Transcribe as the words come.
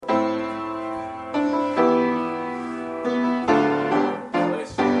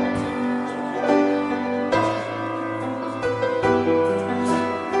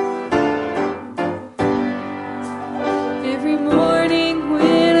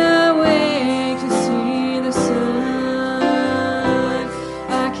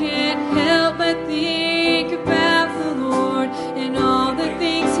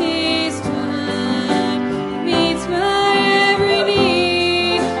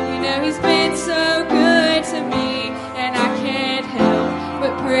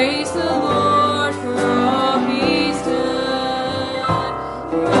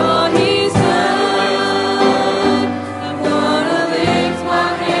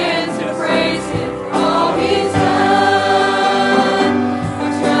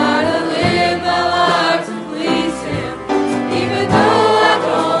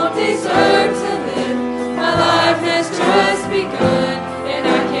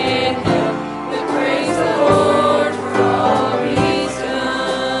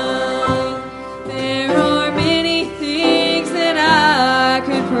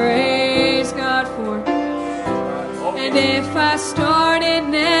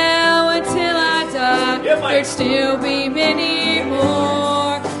there'd still be many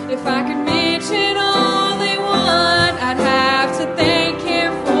more. If I could mention only one, I'd have to thank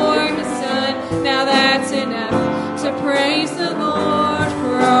Him for His Son. Now that's enough to praise the Lord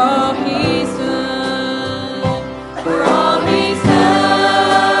for all He's done. For all He's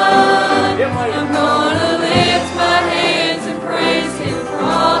done, I'm gonna lift my hands and praise Him for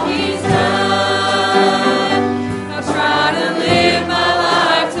all He's done. I'll try to live my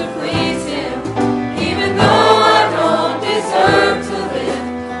life to please Him, even though I don't deserve to live.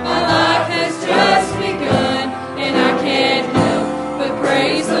 My life has just begun, and I can't help but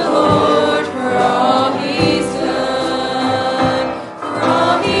praise the Lord for all He's done. For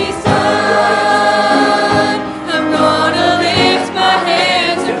all He's done, I'm gonna lift my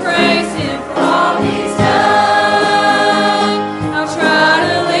hands and praise Him for all He's done. I'll try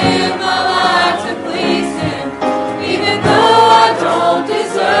to live my life to please Him, even though I don't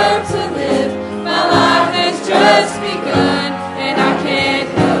deserve to live. My life has just begun, and I can't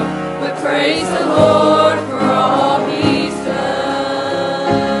help but praise the Lord.